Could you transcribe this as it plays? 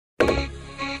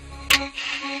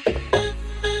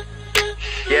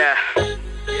Yeah.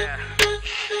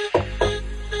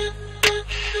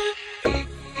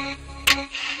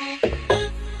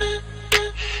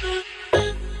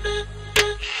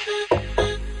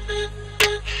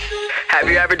 Have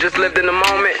you ever just lived in the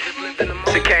moment,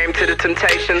 succumbed to the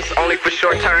temptations only for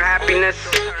short-term happiness?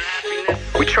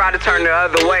 We try to turn the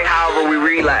other way, however we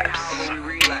relapse.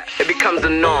 It becomes the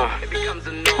norm.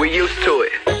 We're used to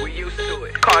it.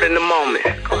 Caught in the moment.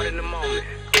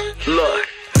 Look,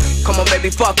 come on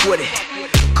baby, fuck with it.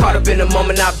 Caught up in the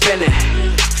moment, I've been in.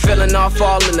 Feeling off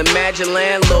all in the magic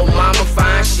land. Lil' mama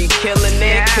fine, she killing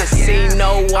it.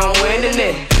 Casino, I'm winning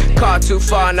it. Car too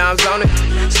far, now I'm zoning.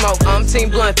 Smoke team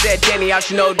blunt, that Danny out,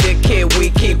 you know the kid, we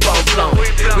keep on flowing.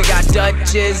 We got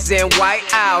Dutches and White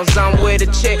Owls, I'm with a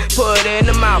chick, put in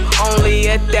the mouth. Only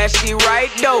at that she right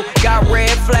though. Got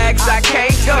red flags, I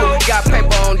can't go. Got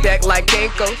paper on deck like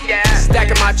Ginkgo.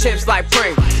 Stacking my chips like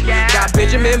Pringles. Got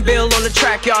Benjamin Bill on the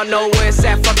track, y'all know where it's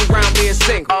at, fuck around being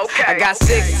single. I got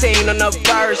 16 on the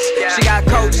verse, she got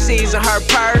Coach C's in her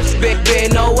purse. Big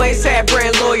Ben always had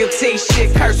brand loyalty,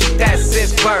 shit cursed with that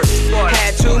since birth.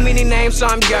 Had too many names, so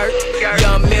I'm YERK.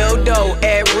 Young Mildo,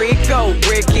 Ed Rico,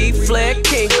 Ricky Flick,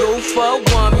 King Goofa,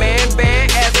 one man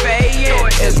band, FAN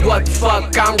is what the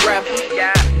fuck I'm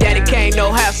reppin'. Daddy can't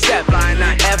know half step.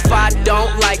 If I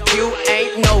don't like you,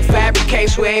 ain't no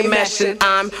fabrication, we ain't meshing.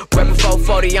 I'm reppin'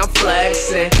 440, I'm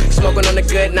flexing. Smoking on the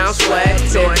good, now I'm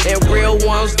sweating. And real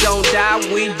ones don't die,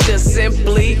 we just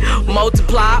simply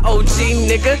multiply. OG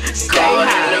nigga, stay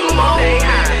high.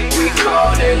 We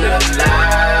caught in the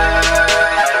light.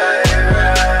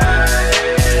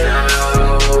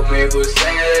 People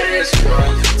say that it's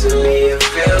wrong. To me it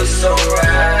feels so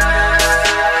right.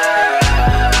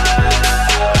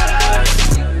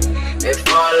 If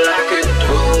all I could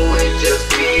do is just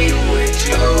be with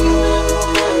you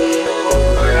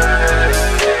right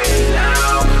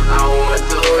now, I want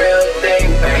the real thing,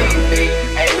 baby.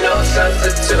 Ain't no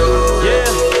substitute.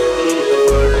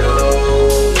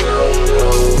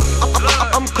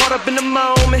 I'm caught up in the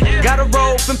moment, got a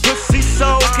rope and pussy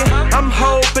soaking. I'm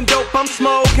hoping dope, I'm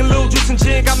smoking. Lil juice and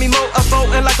gin got me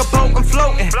motorboating like a boat, I'm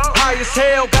floating. High as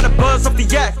hell, got a buzz off the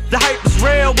yak. The hype is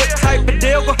real, what type of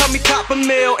deal? Go help me cop a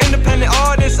meal. Independent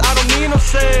artist, I don't need no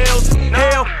sales.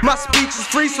 Hell, my speech is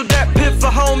free, so that pit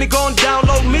for homie gon'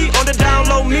 download me. On the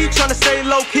download me, tryna stay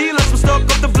low key. Less I'm stuck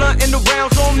up the blunt and the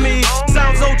rounds on me.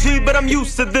 Sounds OG, but I'm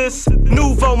used to this.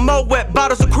 Nouveau, Mo wet,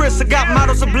 bottles of Chris. I got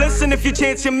models of bliss, and if you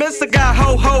chance you miss, I got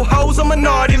hoes on my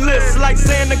naughty list. Like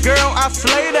Santa girl, I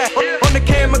slay that. On the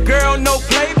camera girl, no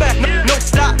playback. No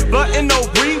stop button, no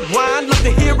rewind. Love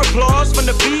to hear applause from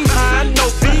the behind. No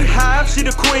beehive, she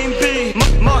the queen bee.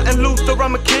 Martin Luther,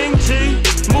 I'm a king G.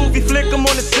 Movie flick, I'm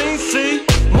on the scene, see.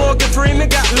 Morgan Freeman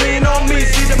got lean on me.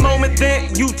 See the moment,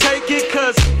 then you take it.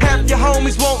 Cause half your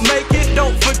homies won't make it.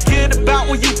 Don't forget about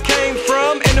where you came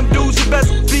from. And them dudes you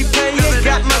best be paying.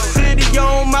 Got my city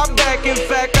on my back. In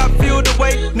fact, I feel the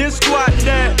weight, this squat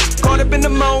that. Caught up in the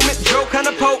moment, Joe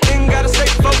kinda potent. Gotta stay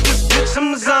focused, bitch,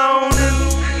 I'm zoning.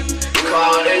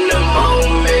 Caught in the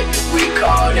moment, we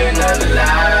caught in the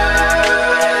light.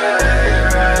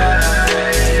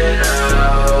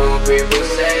 People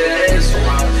say that it's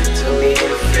wrong, to me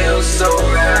it feels so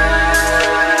right.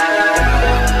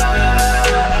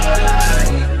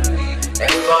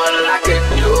 If all I could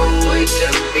do is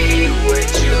just be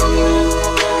with you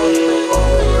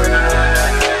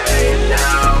right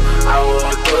now, I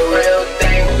want the real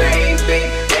thing, baby.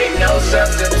 Ain't no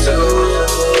substitute.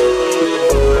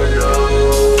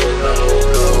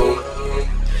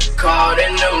 Caught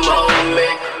in the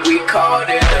moment, we caught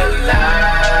in the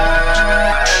light.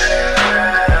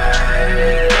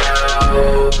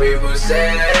 Oh, people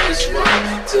say that it's wrong,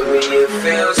 to me it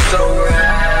feels so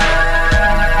right.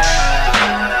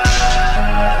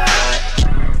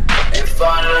 If all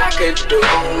I could do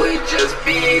is just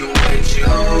be with you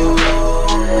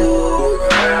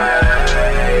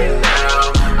right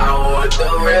now, I want the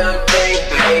real thing,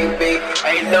 baby.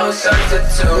 Ain't no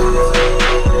substitute.